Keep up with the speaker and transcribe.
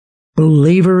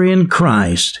Believer in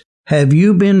Christ, have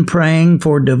you been praying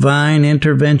for divine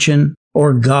intervention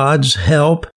or God's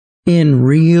help in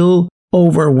real,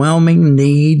 overwhelming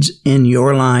needs in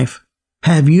your life?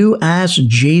 Have you asked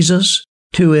Jesus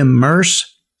to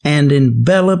immerse and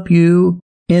envelop you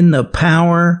in the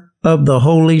power of the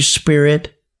Holy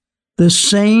Spirit? The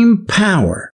same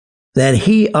power that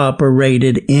He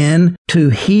operated in to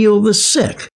heal the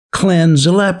sick, cleanse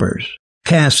lepers,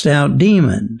 cast out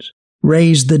demons,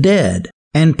 raise the dead,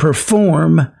 and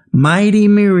perform mighty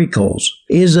miracles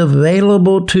is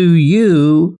available to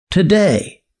you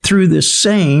today through the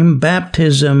same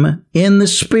baptism in the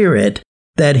Spirit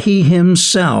that He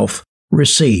Himself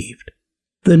received.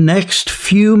 The next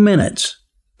few minutes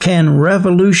can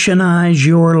revolutionize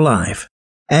your life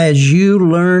as you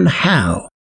learn how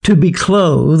to be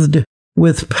clothed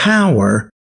with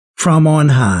power from on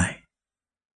high.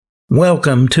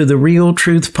 Welcome to the Real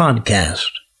Truth Podcast.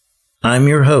 I'm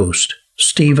your host,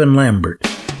 Stephen Lambert.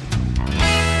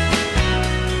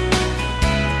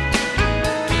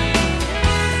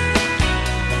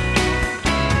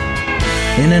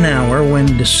 In an hour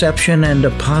when deception and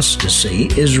apostasy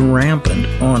is rampant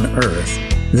on earth,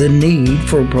 the need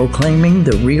for proclaiming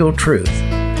the real truth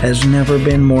has never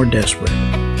been more desperate.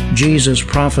 Jesus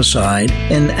prophesied,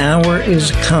 "An hour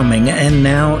is coming and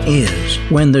now is,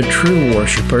 when the true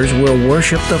worshipers will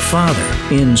worship the Father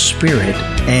in spirit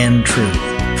and truth.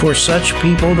 For such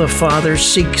people the Father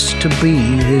seeks to be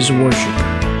His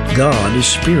worshiper. God is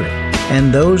spirit,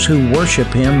 and those who worship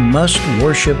Him must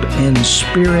worship in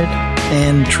spirit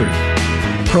and truth."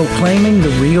 Proclaiming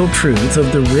the real truth of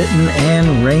the written and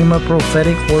Rhema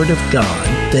prophetic Word of God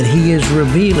that He is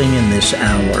revealing in this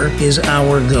hour is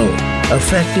our goal.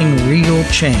 Affecting real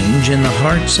change in the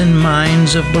hearts and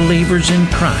minds of believers in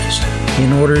Christ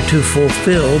in order to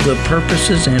fulfill the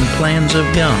purposes and plans of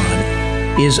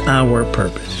God is our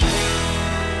purpose.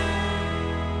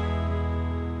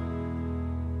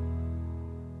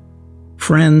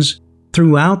 Friends,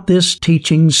 throughout this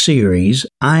teaching series,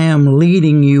 I am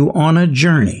leading you on a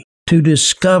journey to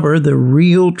discover the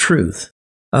real truth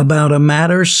about a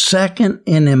matter second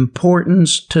in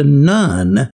importance to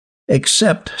none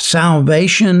except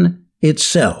salvation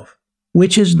itself,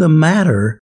 which is the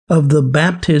matter of the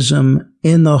baptism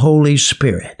in the Holy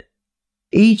Spirit.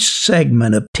 Each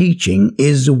segment of teaching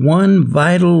is one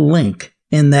vital link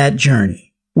in that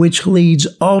journey, which leads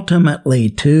ultimately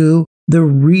to the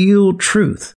real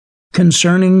truth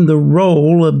concerning the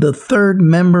role of the third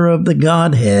member of the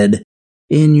Godhead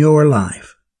in your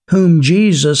life, whom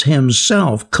Jesus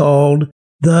Himself called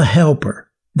the Helper,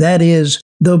 that is,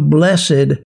 the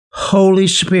blessed Holy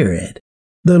Spirit,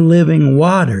 the living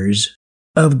waters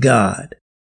of God.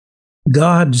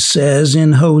 God says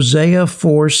in Hosea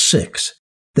 4:6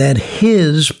 that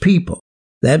His people,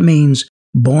 that means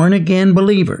born-again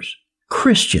believers,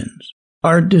 Christians,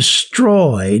 are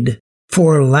destroyed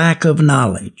for lack of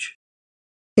knowledge.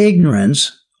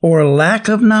 Ignorance or lack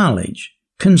of knowledge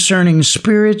concerning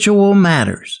spiritual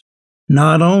matters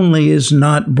not only is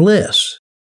not bliss,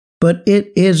 but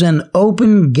it is an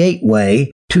open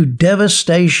gateway to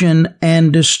devastation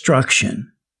and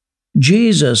destruction.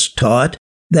 Jesus taught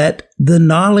that the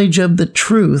knowledge of the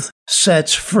truth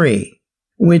sets free,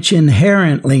 which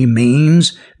inherently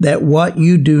means that what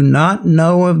you do not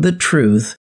know of the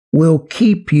truth will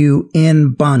keep you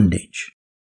in bondage.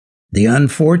 The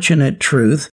unfortunate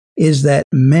truth is that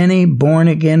many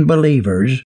born-again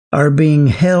believers are being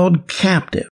held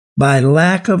captive by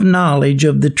lack of knowledge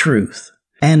of the truth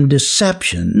and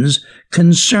deceptions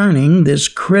concerning this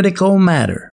critical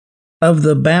matter of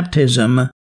the baptism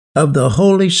of the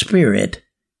Holy Spirit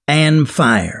and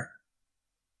fire.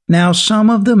 Now, some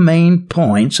of the main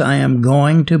points I am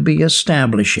going to be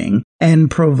establishing and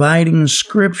providing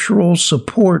scriptural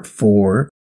support for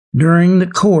during the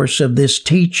course of this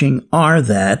teaching are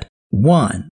that,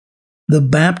 1. The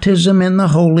baptism in the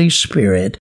Holy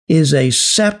Spirit is a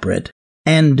separate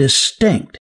and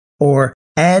distinct or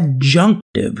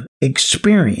adjunctive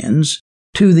experience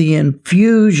to the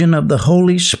infusion of the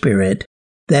Holy Spirit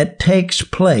that takes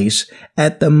place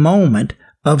at the moment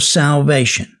of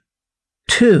salvation.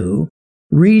 2.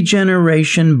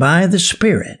 Regeneration by the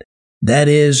Spirit, that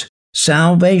is,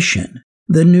 salvation,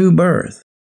 the new birth,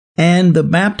 and the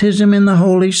baptism in the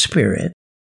Holy Spirit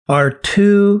are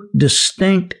two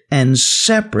distinct and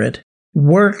separate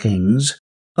workings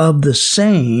of the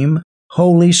same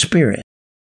Holy Spirit.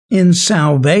 In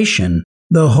salvation,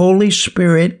 the Holy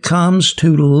Spirit comes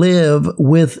to live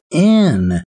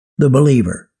within the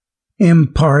believer,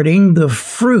 imparting the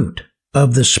fruit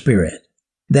of the Spirit.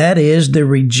 That is the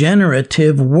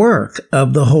regenerative work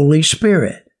of the Holy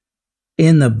Spirit.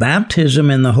 In the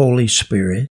baptism in the Holy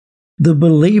Spirit, the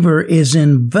believer is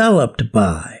enveloped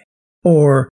by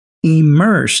or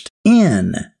immersed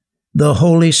in the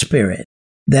Holy Spirit.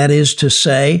 That is to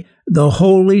say, the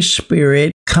Holy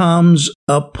Spirit comes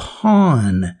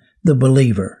upon the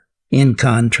believer, in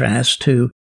contrast to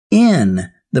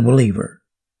in the believer,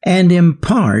 and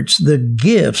imparts the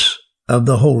gifts of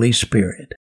the Holy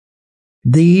Spirit.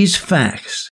 These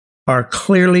facts are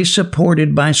clearly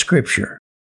supported by Scripture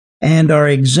and are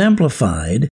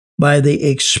exemplified by the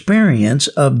experience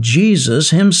of Jesus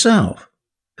himself,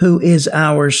 who is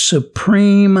our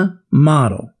supreme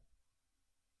model.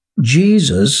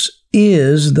 Jesus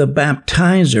is the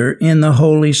baptizer in the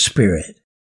Holy Spirit.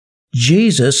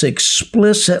 Jesus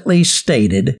explicitly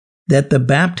stated that the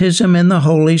baptism in the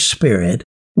Holy Spirit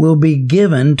will be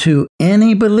given to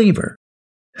any believer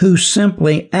who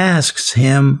simply asks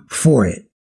him for it.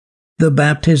 The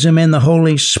baptism in the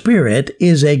Holy Spirit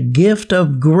is a gift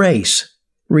of grace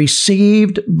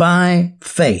received by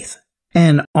faith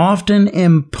and often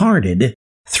imparted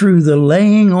through the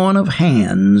laying on of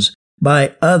hands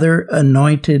by other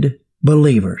anointed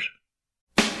believers.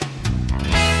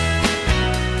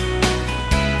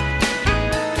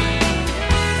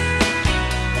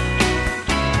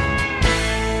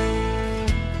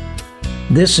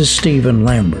 This is Stephen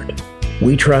Lambert.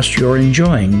 We trust you're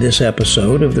enjoying this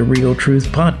episode of the Real Truth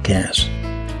Podcast.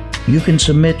 You can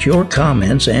submit your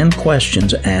comments and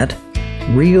questions at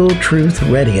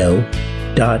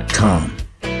realtruthradio.com.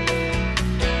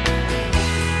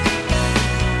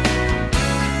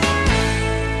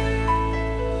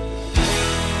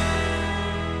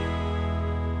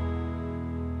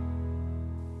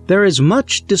 There is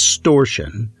much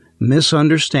distortion,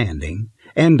 misunderstanding,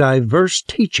 and diverse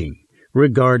teaching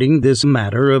regarding this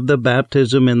matter of the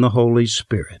baptism in the Holy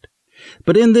Spirit.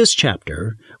 But in this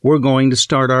chapter, we're going to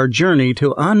start our journey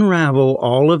to unravel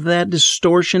all of that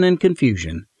distortion and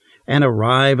confusion and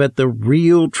arrive at the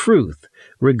real truth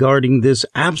regarding this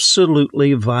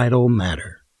absolutely vital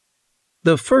matter.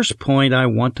 The first point I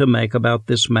want to make about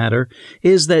this matter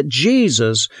is that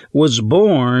Jesus was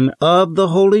born of the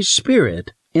Holy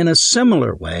Spirit in a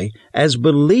similar way as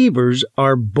believers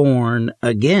are born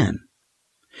again.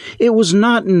 It was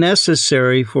not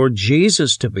necessary for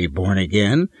Jesus to be born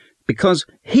again because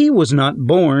he was not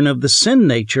born of the sin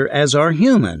nature as are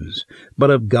humans, but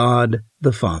of God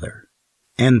the Father.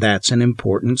 And that's an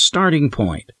important starting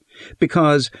point,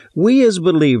 because we as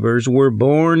believers were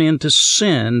born into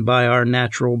sin by our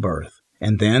natural birth,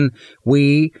 and then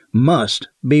we must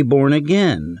be born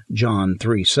again, John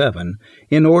 3:7,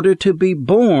 in order to be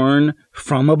born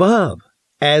from above,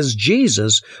 as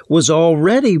Jesus was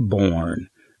already born,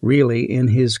 really in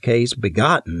his case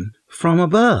begotten, from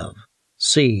above.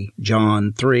 See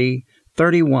John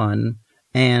 3:31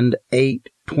 and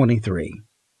 8:23.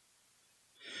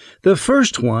 The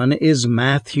first one is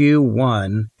Matthew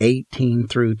 1:18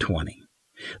 through 20.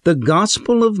 The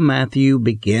Gospel of Matthew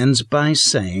begins by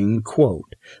saying,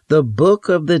 quote, "The book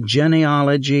of the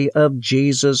genealogy of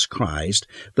Jesus Christ,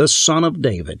 the son of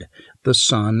David, the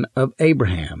son of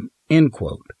Abraham," end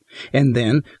quote. And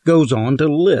then goes on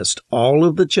to list all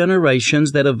of the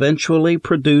generations that eventually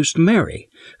produced Mary,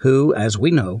 who, as we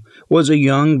know, was a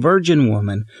young virgin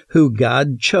woman who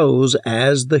God chose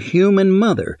as the human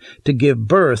mother to give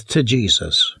birth to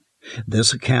Jesus.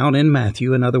 This account in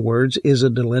Matthew, in other words, is a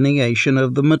delineation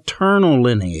of the maternal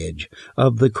lineage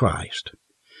of the Christ.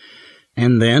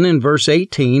 And then in verse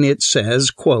 18 it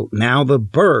says, quote, "Now the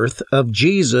birth of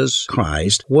Jesus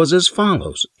Christ was as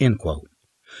follows," end quote.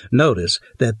 Notice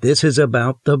that this is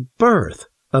about the birth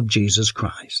of Jesus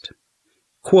Christ.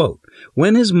 Quote,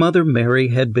 "When his mother Mary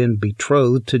had been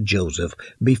betrothed to Joseph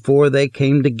before they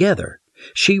came together,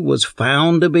 she was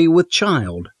found to be with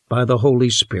child by the Holy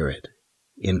Spirit."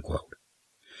 End quote.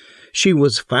 She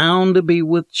was found to be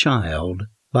with child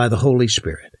by the Holy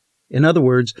Spirit. In other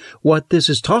words, what this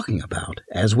is talking about,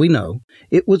 as we know,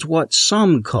 it was what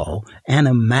some call an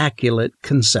immaculate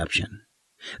conception.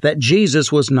 That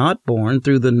Jesus was not born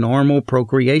through the normal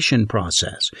procreation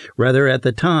process. Rather, at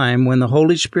the time when the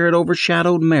Holy Spirit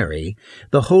overshadowed Mary,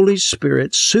 the Holy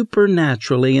Spirit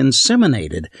supernaturally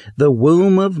inseminated the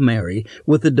womb of Mary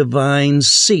with the divine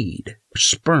seed,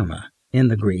 sperma in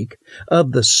the Greek,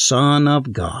 of the Son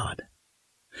of God.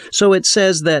 So it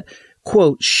says that,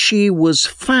 quote, "She was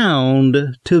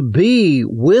found to be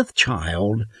with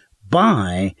child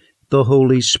by the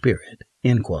Holy Spirit,"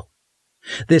 end quote.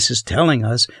 This is telling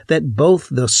us that both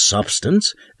the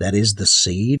substance, that is the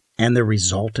seed, and the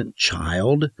resultant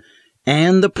child,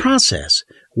 and the process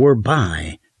were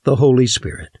by the Holy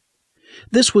Spirit.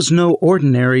 This was no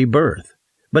ordinary birth,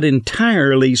 but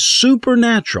entirely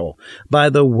supernatural by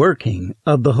the working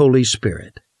of the Holy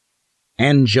Spirit.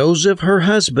 And Joseph, her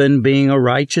husband, being a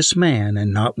righteous man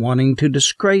and not wanting to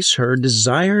disgrace her,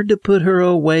 desired to put her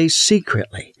away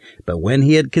secretly. But when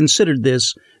he had considered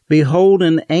this, behold,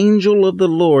 an angel of the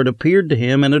Lord appeared to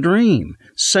him in a dream,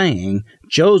 saying,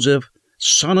 Joseph,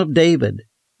 son of David,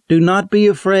 do not be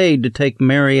afraid to take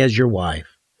Mary as your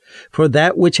wife, for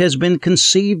that which has been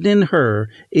conceived in her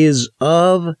is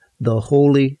of the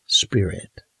Holy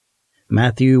Spirit.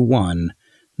 Matthew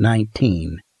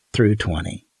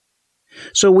 1:19-20.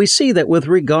 So we see that with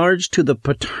regards to the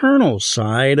paternal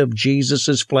side of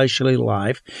Jesus' fleshly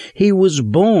life, he was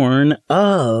born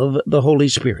of the Holy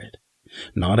Spirit,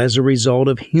 not as a result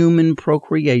of human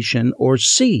procreation or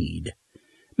seed.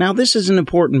 Now, this is an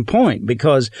important point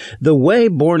because the way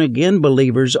born-again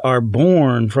believers are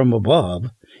born from above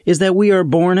is that we are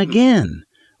born again,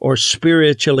 or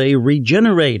spiritually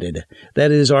regenerated.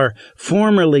 That is, our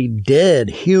formerly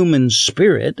dead human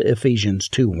spirit, Ephesians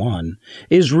 2:1,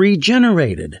 is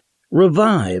regenerated,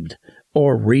 revived,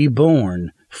 or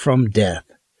reborn from death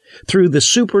through the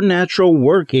supernatural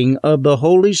working of the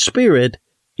Holy Spirit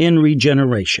in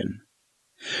regeneration.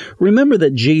 Remember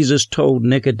that Jesus told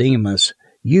Nicodemus,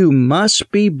 "You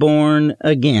must be born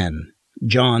again,"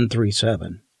 John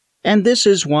 3:7. And this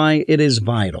is why it is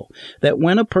vital that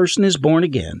when a person is born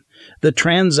again, the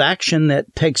transaction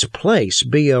that takes place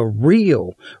be a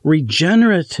real,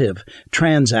 regenerative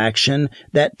transaction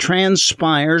that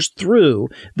transpires through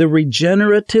the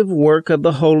regenerative work of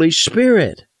the Holy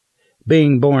Spirit.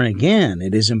 Being born again,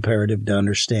 it is imperative to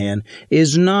understand,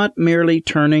 is not merely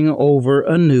turning over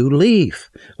a new leaf,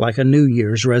 like a New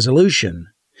Year's resolution.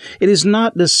 It is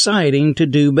not deciding to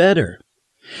do better.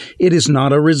 It is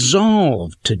not a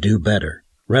resolve to do better.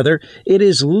 Rather, it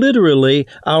is literally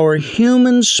our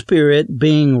human spirit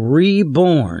being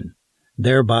reborn,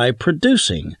 thereby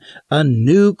producing a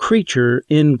new creature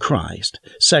in Christ.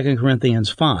 2 Corinthians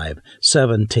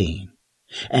 5:17.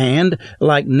 And,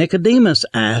 like Nicodemus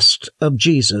asked of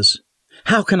Jesus,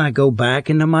 how can I go back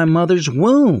into my mother's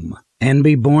womb and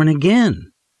be born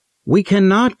again? We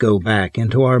cannot go back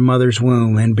into our mother's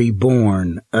womb and be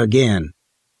born again.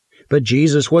 But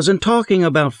Jesus wasn't talking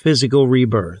about physical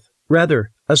rebirth, rather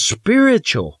a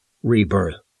spiritual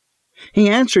rebirth. He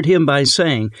answered him by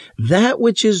saying, that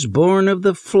which is born of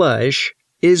the flesh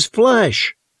is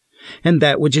flesh, and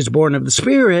that which is born of the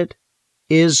Spirit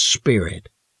is spirit.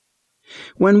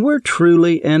 When we're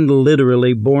truly and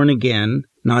literally born again,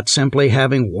 not simply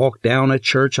having walked down a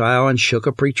church aisle and shook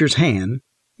a preacher's hand,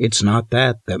 it's not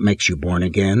that makes you born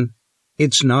again.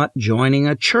 It's not joining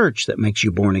a church that makes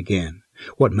you born again.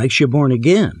 What makes you born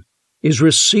again is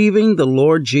receiving the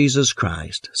Lord Jesus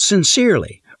Christ,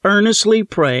 sincerely, earnestly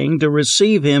praying to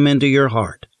receive Him into your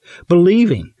heart,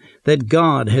 believing that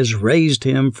God has raised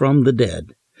Him from the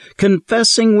dead,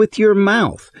 confessing with your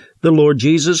mouth the Lord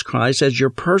Jesus Christ as your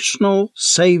personal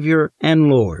Savior and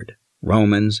Lord,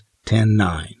 Romans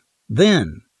 10:9.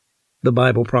 Then, the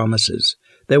Bible promises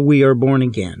that we are born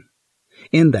again,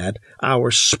 in that our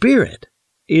spirit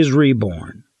is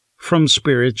reborn from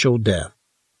spiritual death.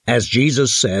 As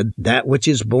Jesus said, that which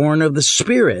is born of the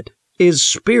Spirit is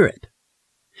spirit.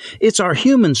 It's our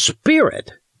human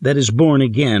spirit that is born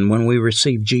again when we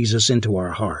receive Jesus into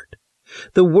our heart.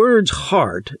 The words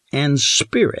heart and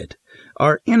spirit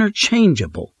are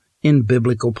interchangeable in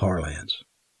biblical parlance.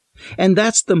 And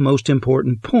that's the most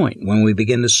important point when we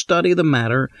begin to study the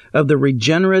matter of the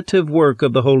regenerative work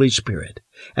of the Holy Spirit,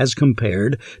 as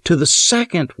compared to the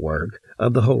second work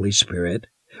of the Holy Spirit,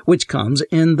 which comes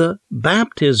in the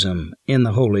baptism in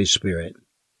the Holy Spirit.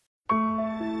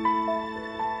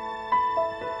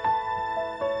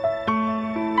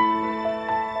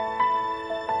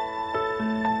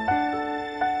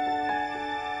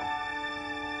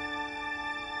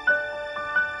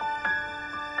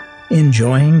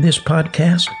 Enjoying this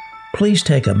podcast? Please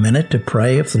take a minute to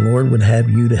pray if the Lord would have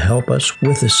you to help us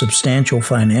with the substantial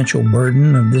financial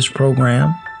burden of this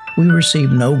program. We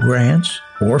receive no grants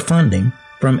or funding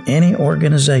from any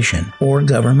organization or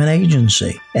government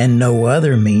agency, and no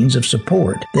other means of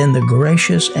support than the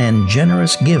gracious and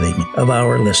generous giving of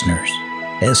our listeners.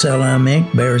 SLM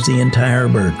Inc. bears the entire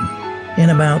burden.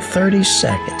 In about 30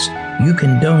 seconds, you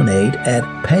can donate at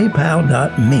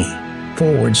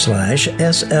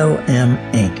paypal.me/SLM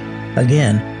Inc.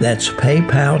 Again, that's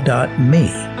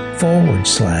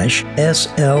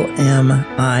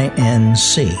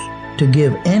paypal.me/SLMINC to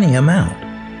give any amount.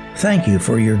 Thank you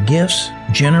for your gifts,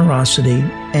 generosity,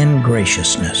 and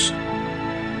graciousness.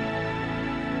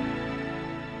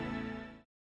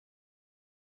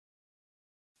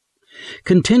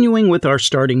 Continuing with our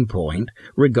starting point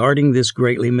regarding this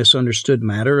greatly misunderstood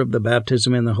matter of the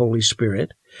baptism in the Holy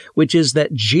Spirit, which is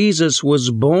that Jesus was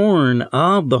born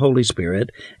of the Holy Spirit,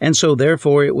 and so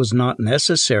therefore it was not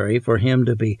necessary for him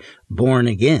to be born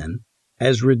again,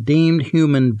 as redeemed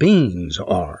human beings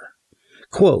are.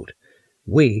 Quote,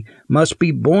 "We must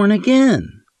be born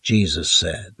again," Jesus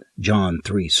said, John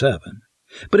 3:7.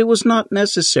 But it was not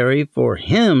necessary for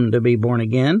him to be born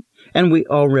again, and we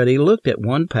already looked at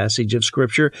one passage of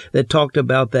Scripture that talked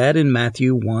about that in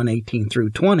Matthew 1:18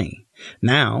 through 20.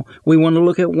 Now, we want to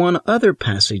look at one other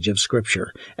passage of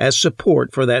Scripture as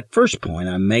support for that first point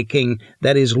I'm making,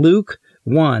 that is Luke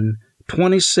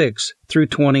 1:26 through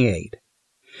 28.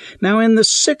 Now, in the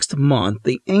 6th month,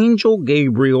 the angel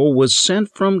Gabriel was sent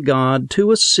from God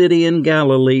to a city in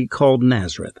Galilee called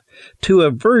Nazareth, to a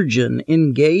virgin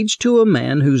engaged to a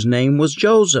man whose name was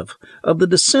Joseph, of the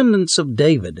descendants of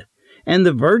David. And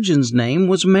the virgin's name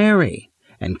was Mary.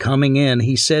 And coming in,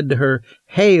 he said to her,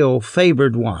 "Hail,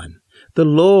 favored one, the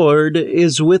Lord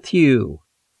is with you."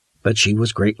 But she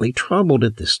was greatly troubled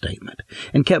at this statement,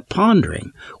 and kept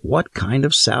pondering what kind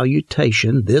of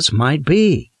salutation this might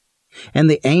be. And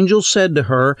the angel said to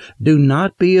her, "Do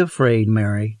not be afraid,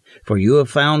 Mary, for you have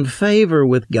found favor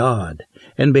with God.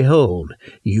 And behold,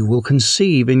 you will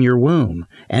conceive in your womb,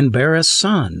 and bear a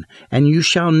son, and you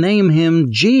shall name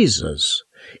him Jesus.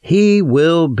 He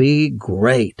will be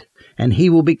great, and he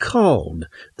will be called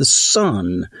the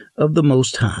Son of the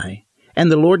Most High.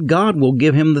 And the Lord God will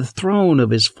give him the throne of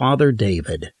his father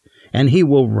David, and he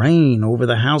will reign over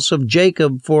the house of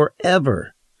Jacob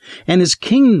forever, and his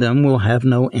kingdom will have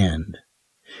no end."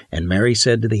 And Mary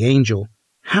said to the angel,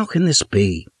 "How can this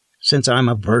be, since I'm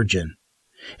a virgin?"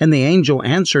 And the angel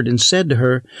answered and said to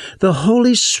her, "The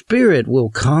Holy Spirit will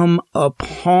come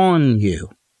upon you,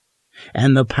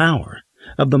 and the power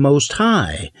of the Most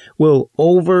High will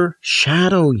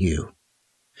overshadow you.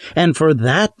 And for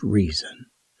that reason,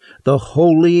 the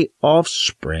holy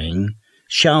offspring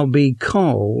shall be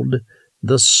called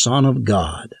the Son of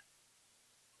God."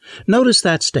 Notice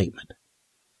that statement.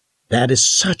 That is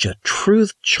such a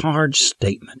truth-charged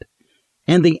statement.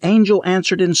 And the angel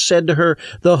answered and said to her,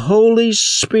 "The Holy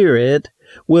Spirit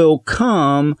will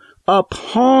come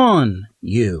upon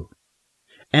you,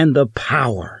 and the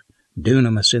power,"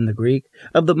 dunamis in the Greek,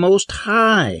 "of the Most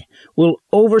High will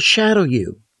overshadow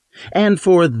you. And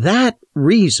for that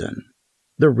reason,"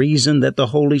 the reason that the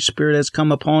Holy Spirit has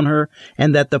come upon her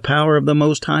and that the power of the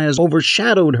Most High has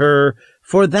overshadowed her,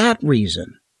 for that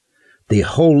reason, the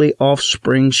holy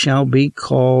offspring shall be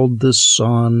called the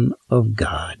Son of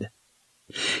God.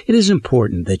 It is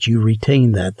important that you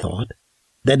retain that thought,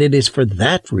 that it is for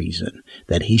that reason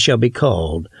that he shall be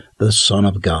called the Son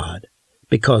of God,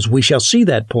 because we shall see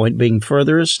that point being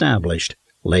further established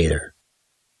later.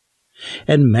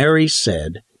 And Mary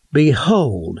said,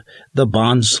 "Behold, the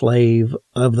bondslave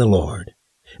of the Lord.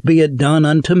 Be it done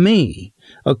unto me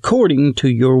according to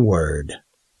your word."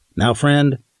 Now,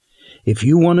 friend, if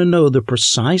you want to know the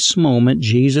precise moment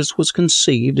Jesus was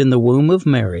conceived in the womb of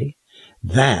Mary,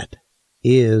 that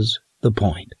is the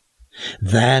point.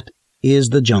 That is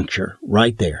the juncture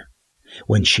right there.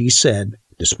 When she said,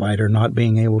 despite her not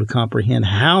being able to comprehend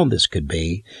how this could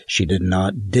be, she did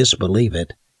not disbelieve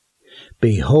it.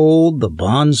 "Behold the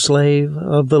bondslave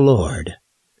of the Lord."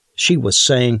 She was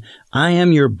saying, "I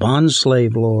am your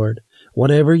bondslave, Lord.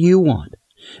 Whatever you want,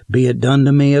 be it done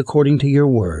to me according to your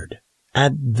word."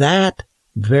 At that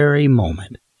very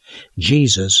moment,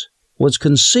 Jesus was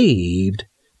conceived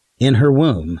in her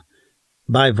womb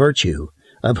by virtue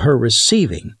of her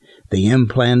receiving the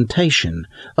implantation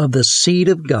of the seed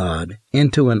of God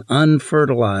into an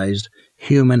unfertilized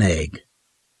human egg.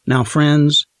 Now,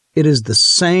 friends, it is the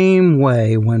same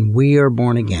way when we are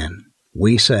born again.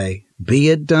 We say, "Be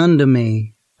it done to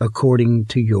me according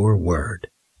to your word."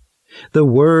 The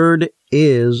word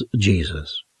is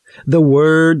Jesus, the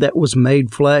Word that was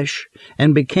made flesh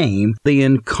and became the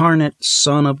incarnate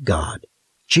Son of God,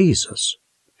 Jesus.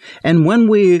 And when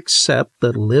we accept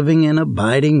the living and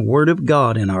abiding Word of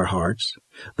God in our hearts,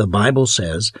 the Bible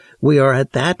says we are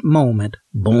at that moment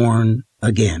born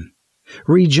again,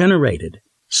 regenerated,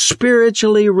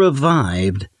 spiritually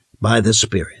revived by the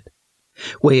Spirit.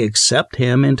 We accept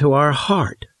Him into our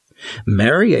heart.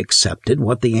 Mary accepted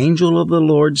what the angel of the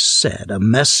Lord said, a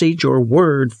message or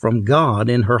word from God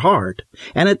in her heart,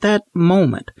 and at that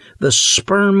moment the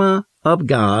sperma of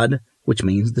God, which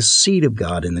means the seed of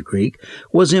God in the Greek,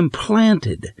 was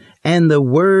implanted, and the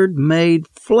Word made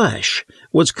flesh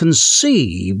was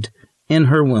conceived in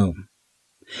her womb.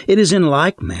 It is in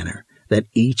like manner that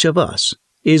each of us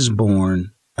is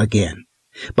born again,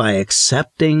 by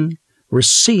accepting,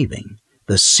 receiving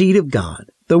the seed of God,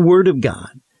 the Word of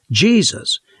God,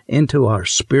 Jesus, into our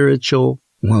spiritual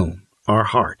womb, our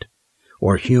heart,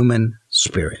 or human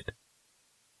spirit.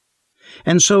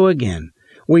 And so again,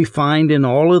 we find in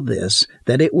all of this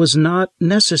that it was not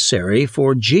necessary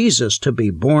for Jesus to be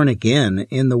born again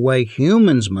in the way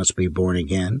humans must be born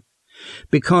again,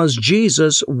 because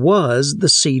Jesus was the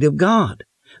seed of God,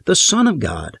 the Son of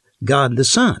God, God the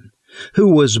Son, who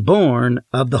was born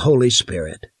of the Holy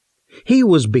Spirit. He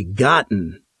was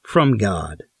begotten from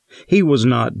God. He was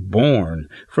not born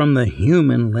from the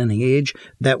human lineage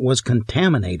that was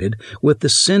contaminated with the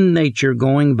sin nature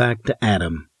going back to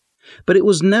Adam. But it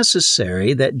was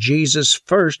necessary that Jesus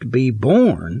first be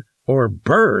born or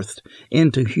birthed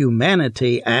into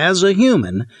humanity as a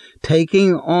human,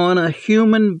 taking on a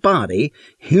human body,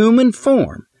 human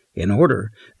form, in order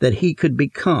that he could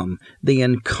become the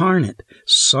incarnate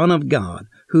Son of God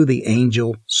who the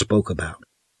angel spoke about.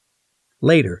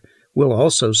 Later, we'll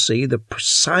also see the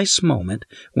precise moment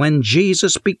when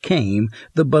Jesus became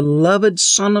the beloved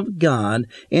Son of God,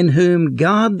 in whom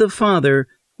God the Father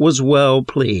was well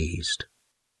pleased.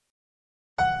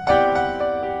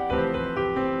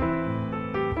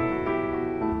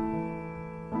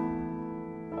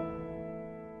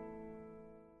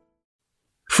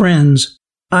 Friends,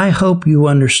 I hope you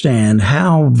understand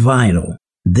how vital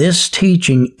this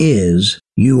teaching is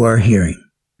you are hearing.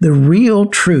 The real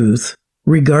truth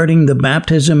regarding the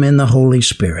baptism in the Holy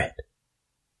Spirit.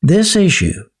 This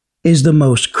issue is the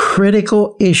most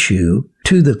critical issue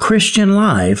to the Christian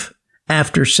life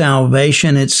after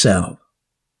salvation itself.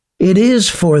 It is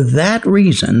for that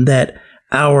reason that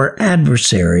our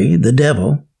adversary, the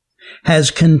devil,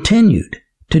 has continued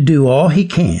to do all he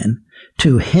can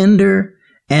to hinder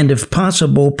and, if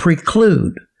possible,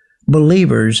 preclude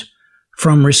believers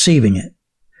from receiving it,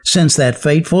 since that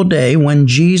fateful day when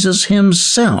Jesus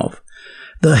himself,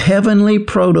 the heavenly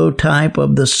prototype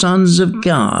of the sons of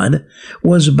God,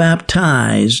 was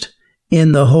baptized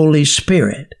in the Holy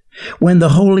Spirit, when the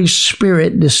Holy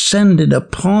Spirit descended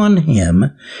upon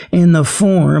him in the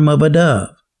form of a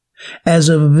dove, as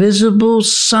a visible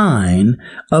sign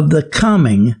of the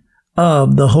coming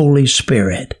of the Holy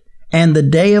Spirit, and the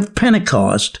day of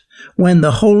Pentecost, when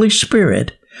the Holy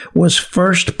Spirit was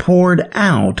first poured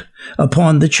out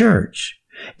upon the church,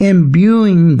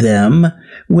 imbuing them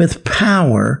with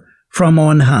power from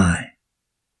on high.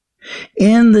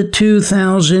 In the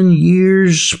 2,000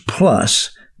 years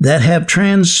plus that have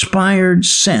transpired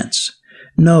since,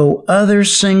 no other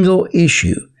single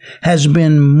issue has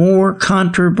been more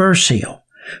controversial,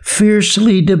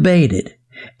 fiercely debated,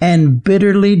 and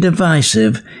bitterly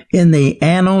divisive in the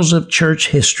annals of church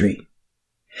history.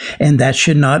 And that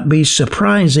should not be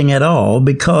surprising at all,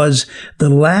 because the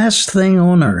last thing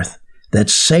on earth that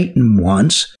Satan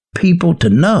wants people to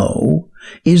know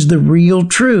is the real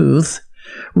truth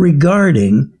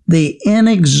regarding the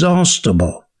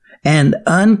inexhaustible and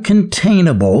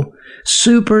uncontainable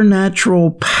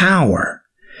supernatural power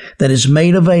that is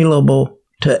made available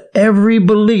to every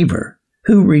believer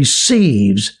who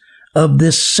receives of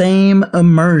this same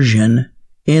immersion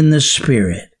in the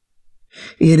Spirit.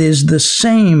 It is the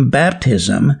same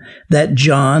baptism that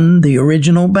John, the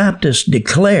original Baptist,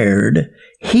 declared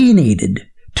he needed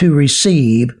to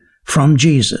receive from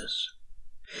Jesus.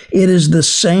 It is the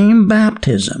same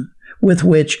baptism with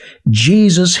which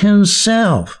Jesus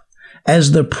himself,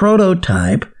 as the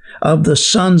prototype of the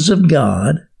sons of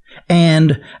God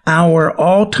and our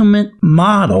ultimate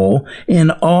model in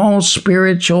all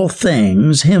spiritual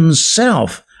things,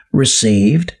 himself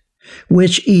received,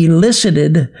 which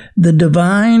elicited the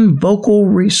divine vocal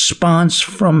response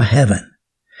from heaven.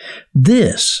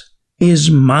 This is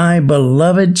my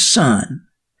beloved Son,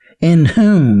 in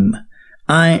whom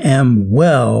I am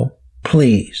well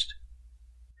pleased.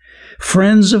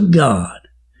 Friends of God,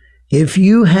 if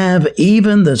you have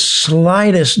even the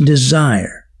slightest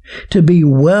desire to be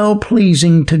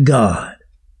well-pleasing to God,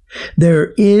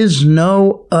 there is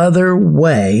no other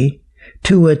way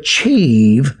to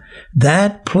achieve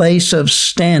that place of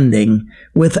standing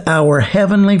with our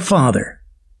Heavenly Father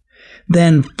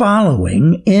than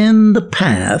following in the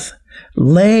path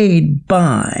laid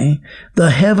by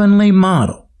the heavenly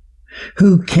model,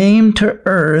 who came to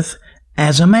earth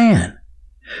as a man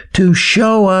to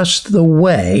show us the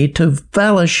way to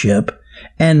fellowship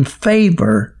and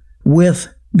favor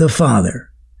with the Father,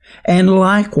 and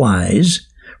likewise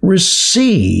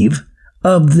receive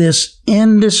of this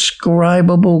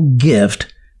indescribable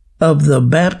gift of the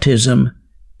baptism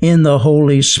in the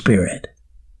Holy Spirit.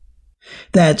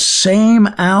 That same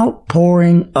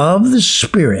outpouring of the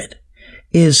Spirit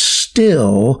is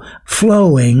still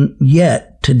flowing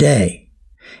yet today,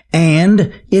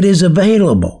 And it is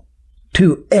available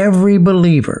to every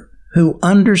believer who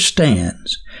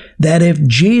understands that if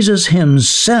Jesus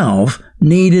himself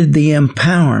needed the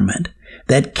empowerment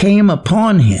that came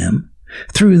upon him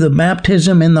through the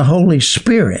baptism in the Holy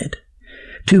Spirit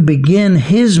to begin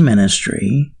his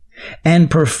ministry and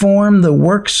perform the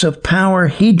works of power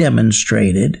he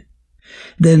demonstrated,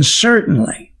 then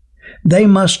certainly they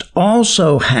must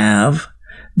also have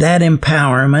that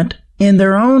empowerment in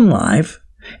their own life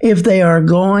if they are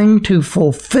going to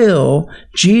fulfill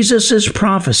Jesus'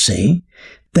 prophecy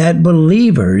that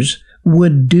believers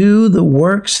would do the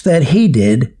works that he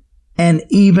did and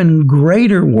even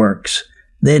greater works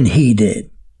than he did.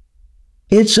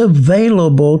 It's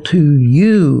available to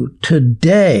you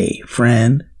today,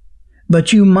 friend,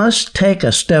 but you must take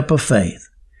a step of faith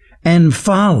and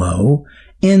follow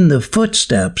in the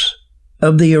footsteps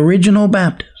of the original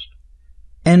Baptist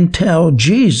and tell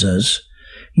Jesus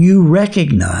you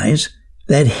recognize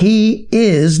that he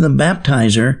is the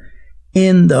baptizer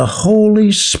in the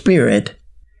Holy Spirit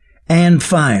and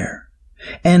fire,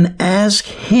 and ask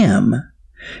him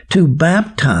to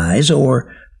baptize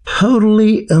or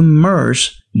totally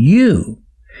immerse you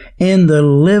in the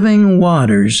living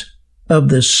waters of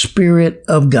the Spirit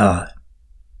of God.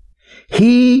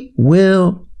 He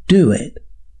will do it,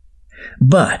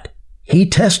 but he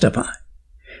testified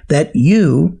that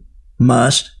you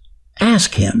must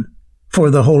ask him for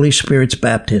the Holy Spirit's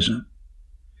baptism.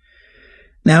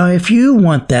 Now, if you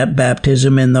want that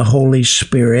baptism in the Holy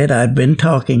Spirit I've been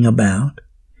talking about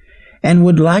and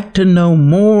would like to know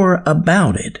more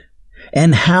about it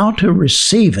and how to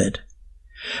receive it,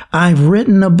 I've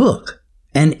written a book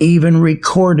and even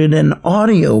recorded an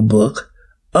audio book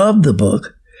of the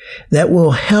book that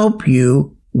will help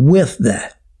you with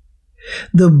that.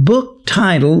 The book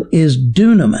title is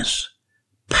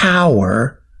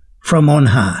Dunamis-Power from on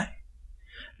high.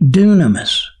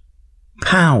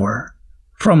 Dunamis-Power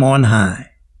from on high.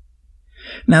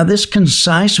 Now, this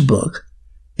concise book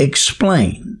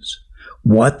explains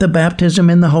what the baptism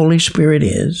in the Holy Spirit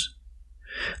is,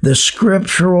 the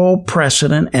scriptural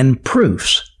precedent and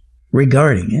proofs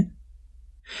regarding it,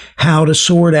 how to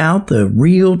sort out the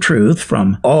real truth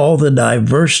from all the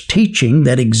diverse teaching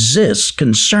that exists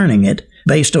concerning it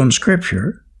based on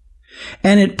Scripture,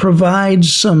 and it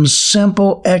provides some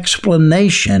simple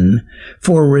explanation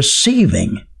for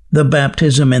receiving the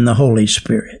baptism in the Holy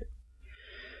Spirit.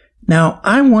 Now,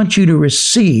 I want you to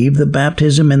receive the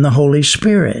baptism in the Holy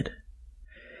Spirit.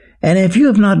 And if you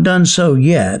have not done so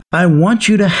yet, I want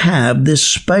you to have this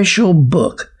special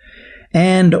book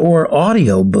and or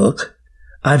audio book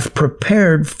I've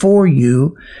prepared for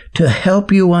you to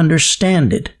help you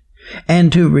understand it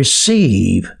and to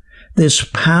receive this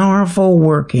powerful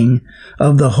working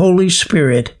of the Holy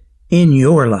Spirit in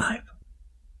your life.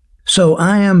 So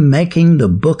I am making the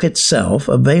book itself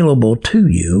available to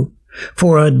you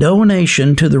for a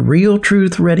donation to the Real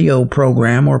Truth Radio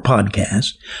program or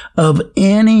podcast of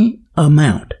any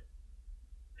amount.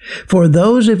 For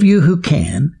those of you who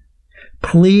can,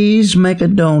 please make a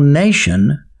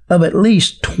donation of at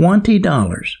least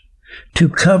 $20 to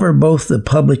cover both the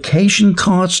publication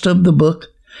cost of the book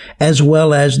as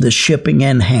well as the shipping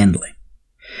and handling.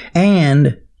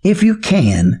 And if you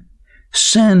can,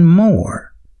 send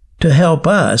more to help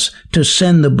us to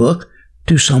send the book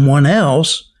to someone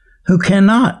else who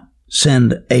cannot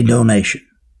send a donation.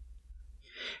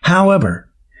 However,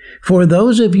 for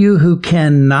those of you who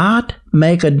cannot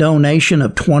make a donation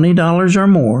of $20 or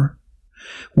more,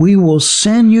 we will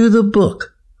send you the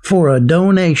book for a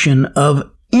donation of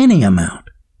any amount.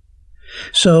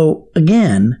 So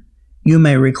again, you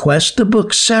may request the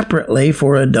book separately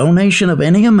for a donation of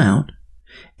any amount,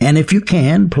 and if you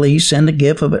can, please send a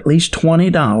gift of at least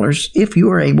 $20 if you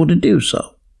are able to do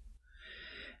so.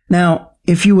 Now,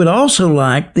 if you would also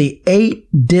like the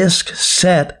 8-disc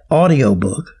set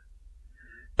audiobook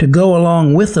to go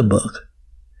along with the book,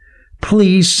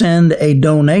 please send a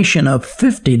donation of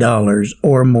 $50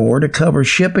 or more to cover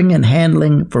shipping and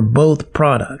handling for both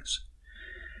products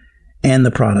and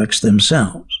the products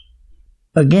themselves.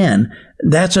 Again,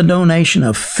 that's a donation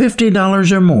of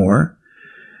 $50 or more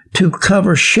to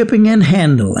cover shipping and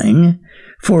handling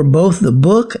for both the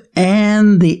book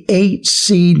and the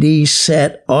 8-CD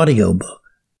set audiobook.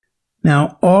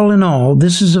 Now, all in all,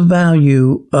 this is a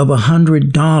value of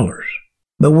 $100,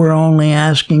 but we're only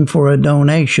asking for a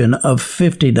donation of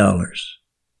 $50.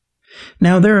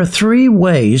 Now, there are 3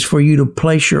 ways for you to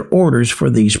place your orders for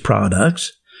these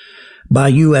products: by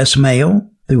U.S. mail,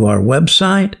 through our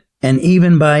website, and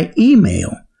even by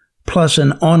email, plus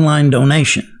an online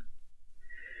donation.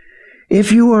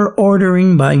 If you are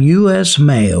ordering by U.S.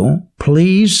 mail,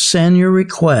 please send your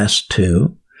request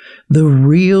to The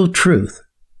Real Truth,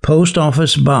 Post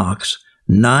Office Box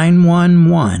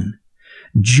 911,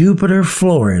 Jupiter,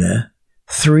 Florida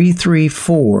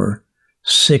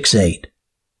 33468.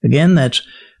 Again, that's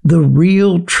The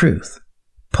Real Truth,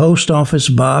 Post Office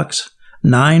Box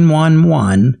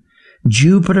 911,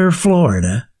 Jupiter,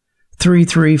 Florida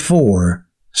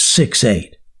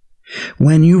 33468.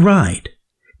 When you write,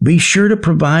 be sure to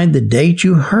provide the date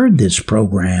you heard this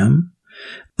program,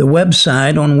 the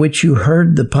website on which you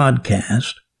heard the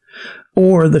podcast,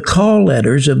 or the call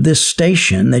letters of this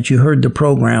station that you heard the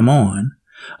program on,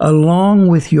 along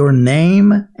with your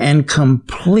name and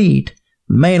complete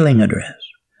mailing address.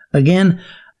 Again,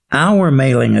 our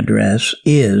mailing address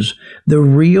is The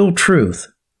Real Truth,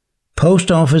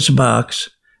 Post Office Box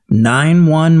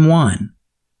 911,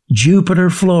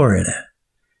 Jupiter, Florida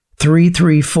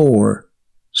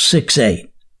 33468.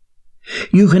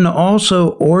 You can also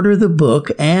order the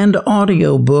book and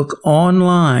audiobook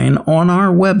online on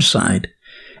our website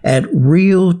at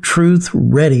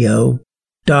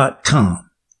realtruthradio.com,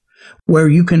 where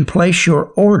you can place your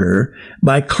order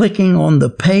by clicking on the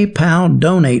PayPal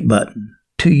Donate button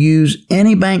to use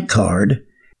any bank card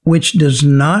which does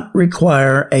not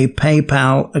require a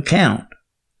PayPal account.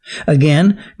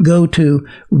 Again, go to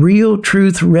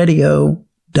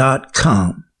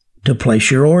realtruthradio.com to place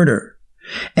your order,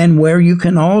 and where you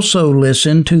can also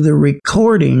listen to the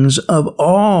recordings of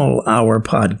all our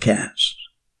podcasts.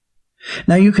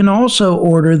 Now, you can also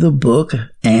order the book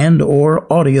and or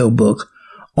audiobook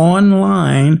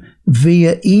online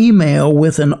via email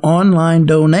with an online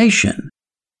donation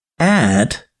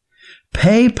at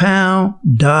paypal.me/SLM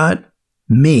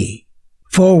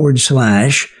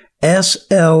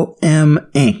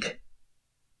Inc.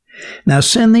 Now,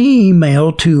 send the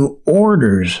email to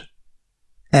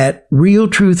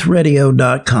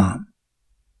orders@realtruthradio.com.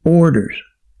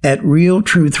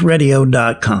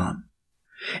 Orders@realtruthradio.com.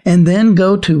 And then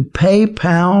go to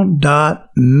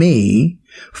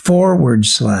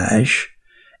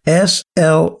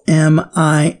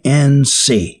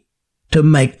paypal.me/SLMINC to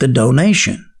make the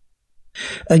donation.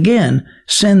 Again,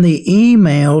 send the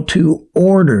email to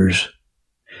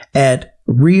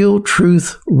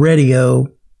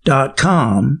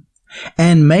orders@realtruthradio.com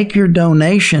and make your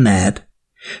donation at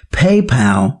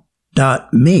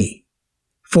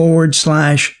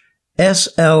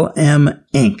paypal.me/SLM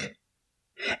Inc.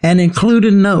 and include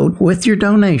a note with your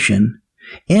donation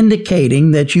indicating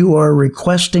that you are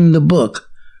requesting the book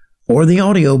or the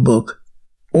audiobook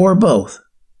or both.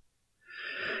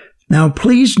 Now,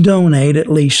 please donate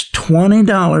at least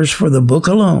 $20 for the book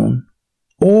alone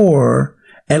or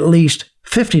at least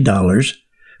 $50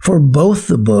 for both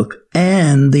the book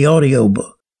and the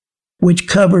audiobook, which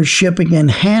covers shipping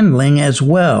and handling as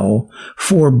well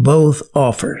for both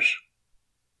offers.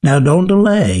 Now, don't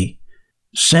delay.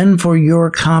 Send for your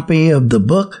copy of the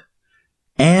book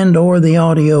and or the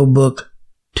audiobook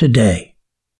today.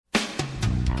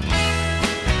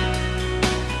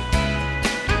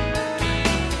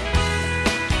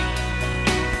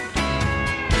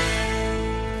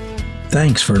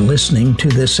 Thanks for listening to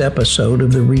this episode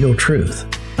of The Real Truth.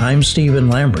 I'm Stephen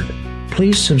Lambert.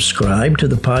 Please subscribe to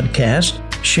the podcast,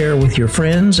 share with your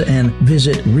friends, and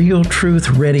visit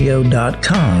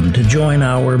realtruthradio.com to join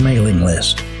our mailing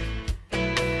list.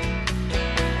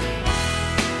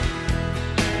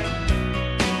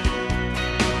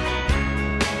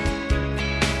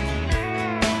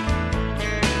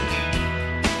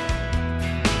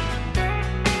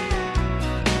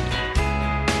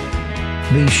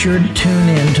 Be sure to tune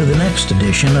in to the next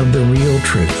edition of The Real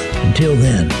Truth. Until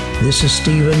then, this is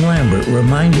Stephen Lambert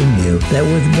reminding you that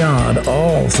with God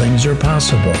all things are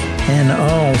possible, and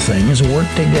all things work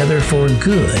together for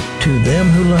good to them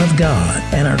who love God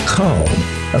and are called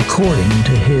according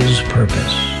to His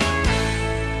purpose.